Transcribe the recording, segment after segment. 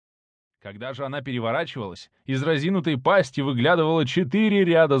Когда же она переворачивалась, из разинутой пасти выглядывало 4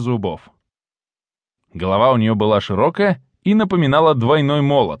 ряда зубов. Голова у нее была широкая и напоминала двойной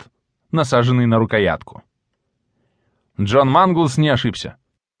молот, насаженный на рукоятку. Джон Манглс не ошибся.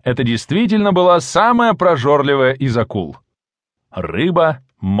 Это действительно была самая прожорливая из акул.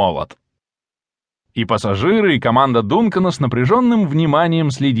 Рыба-молот. И пассажиры, и команда Дункана с напряженным вниманием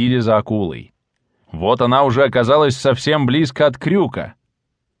следили за акулой. Вот она уже оказалась совсем близко от крюка.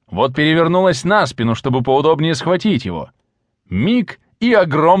 Вот перевернулась на спину, чтобы поудобнее схватить его. Миг, и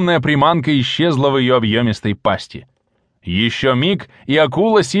огромная приманка исчезла в ее объемистой пасти. Еще миг, и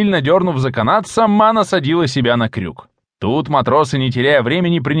акула, сильно дернув за канат, сама насадила себя на крюк. Тут матросы, не теряя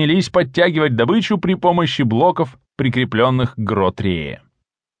времени, принялись подтягивать добычу при помощи блоков, прикрепленных к грот-рее.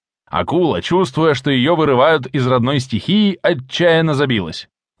 Акула, чувствуя, что ее вырывают из родной стихии, отчаянно забилась.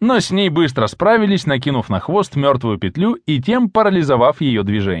 Но с ней быстро справились, накинув на хвост мертвую петлю и тем парализовав ее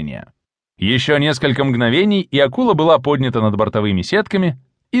движение. Еще несколько мгновений, и акула была поднята над бортовыми сетками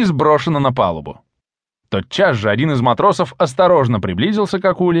и сброшена на палубу. Тотчас же один из матросов осторожно приблизился к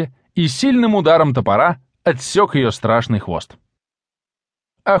акуле и сильным ударом топора отсек ее страшный хвост.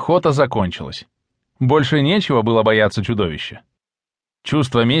 Охота закончилась. Больше нечего было бояться чудовища.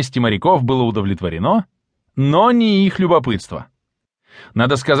 Чувство мести моряков было удовлетворено, но не их любопытство.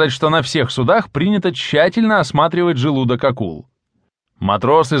 Надо сказать, что на всех судах принято тщательно осматривать желудок акул.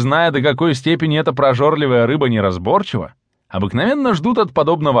 Матросы, зная, до какой степени эта прожорливая рыба неразборчива, обыкновенно ждут от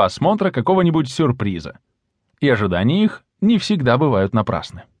подобного осмотра какого-нибудь сюрприза. И ожидания их не всегда бывают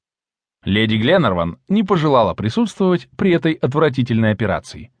напрасны. Леди Гленнерван не пожелала присутствовать при этой отвратительной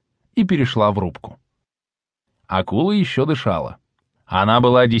операции и перешла в рубку. Акула еще дышала. Она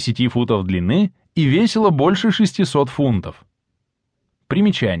была 10 футов длины и весила больше 600 фунтов.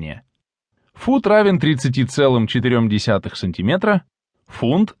 Примечание. Фут равен 30,4 сантиметра,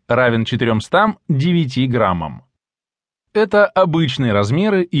 фунт равен 409 граммам. Это обычные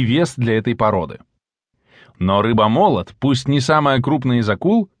размеры и вес для этой породы. Но рыба-молот, пусть не самая крупная из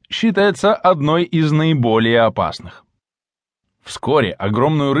акул, считается одной из наиболее опасных. Вскоре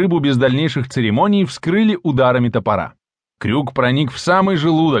огромную рыбу без дальнейших церемоний вскрыли ударами топора. Крюк проник в самый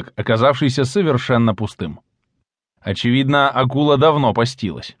желудок, оказавшийся совершенно пустым. Очевидно, акула давно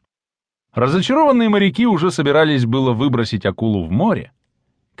постилась. Разочарованные моряки уже собирались было выбросить акулу в море,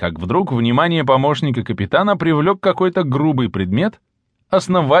 как вдруг внимание помощника капитана привлек какой-то грубый предмет,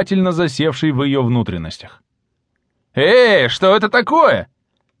 основательно засевший в ее внутренностях. «Эй, что это такое?»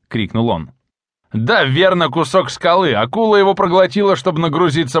 — крикнул он. «Да, верно, кусок скалы. Акула его проглотила, чтобы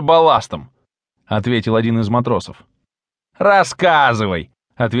нагрузиться балластом», — ответил один из матросов. «Рассказывай»,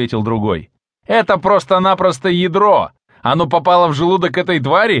 — ответил другой. «Это просто-напросто ядро. Оно попало в желудок этой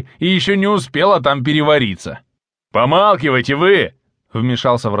твари и еще не успело там перевариться». «Помалкивайте вы!» —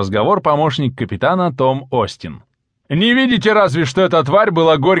 вмешался в разговор помощник капитана Том Остин. «Не видите разве, что эта тварь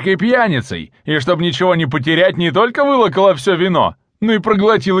была горькой пьяницей, и чтобы ничего не потерять, не только вылокала все вино, но и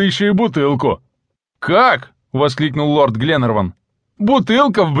проглотила еще и бутылку?» «Как?» — воскликнул лорд Гленнерван.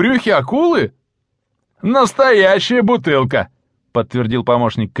 «Бутылка в брюхе акулы?» «Настоящая бутылка», — подтвердил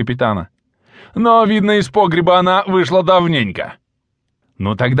помощник капитана. «Но, видно, из погреба она вышла давненько».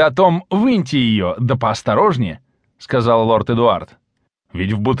 «Ну тогда, Том, выньте ее, да поосторожнее», — сказал лорд Эдуард.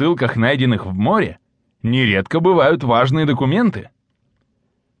 «Ведь в бутылках, найденных в море, нередко бывают важные документы».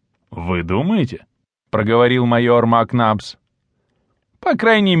 «Вы думаете?» — проговорил майор Макнабс. «По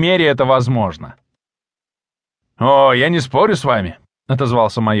крайней мере, это возможно». «О, я не спорю с вами», —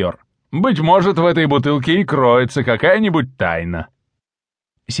 отозвался майор. «Быть может, в этой бутылке и кроется какая-нибудь тайна».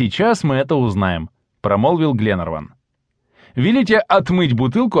 «Сейчас мы это узнаем», — промолвил Гленнерван. «Велите отмыть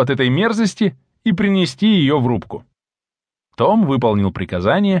бутылку от этой мерзости и принести ее в рубку». Том выполнил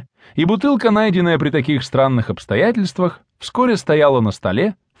приказание, и бутылка, найденная при таких странных обстоятельствах, вскоре стояла на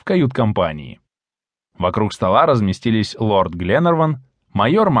столе в кают-компании. Вокруг стола разместились лорд Гленнерван,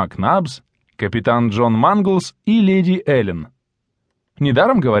 майор Макнабс, капитан Джон Манглс и леди Эллен.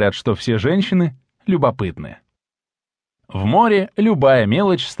 Недаром говорят, что все женщины любопытные. В море любая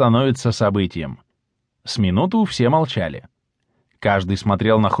мелочь становится событием. С минуту все молчали. Каждый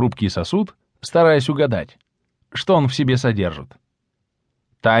смотрел на хрупкий сосуд, стараясь угадать, что он в себе содержит.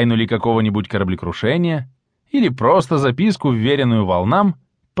 Тайну ли какого-нибудь кораблекрушения или просто записку, вверенную волнам,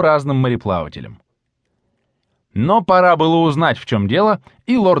 праздным мореплавателям. Но пора было узнать, в чем дело,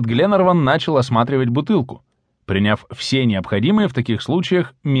 и лорд Гленнерван начал осматривать бутылку, приняв все необходимые в таких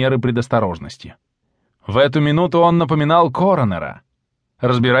случаях меры предосторожности. В эту минуту он напоминал коронера,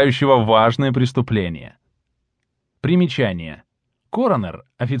 разбирающего важное преступление. Примечание. Коронер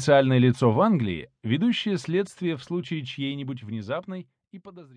 — официальное лицо в Англии, ведущее следствие в случае чьей-нибудь внезапной и подозрительной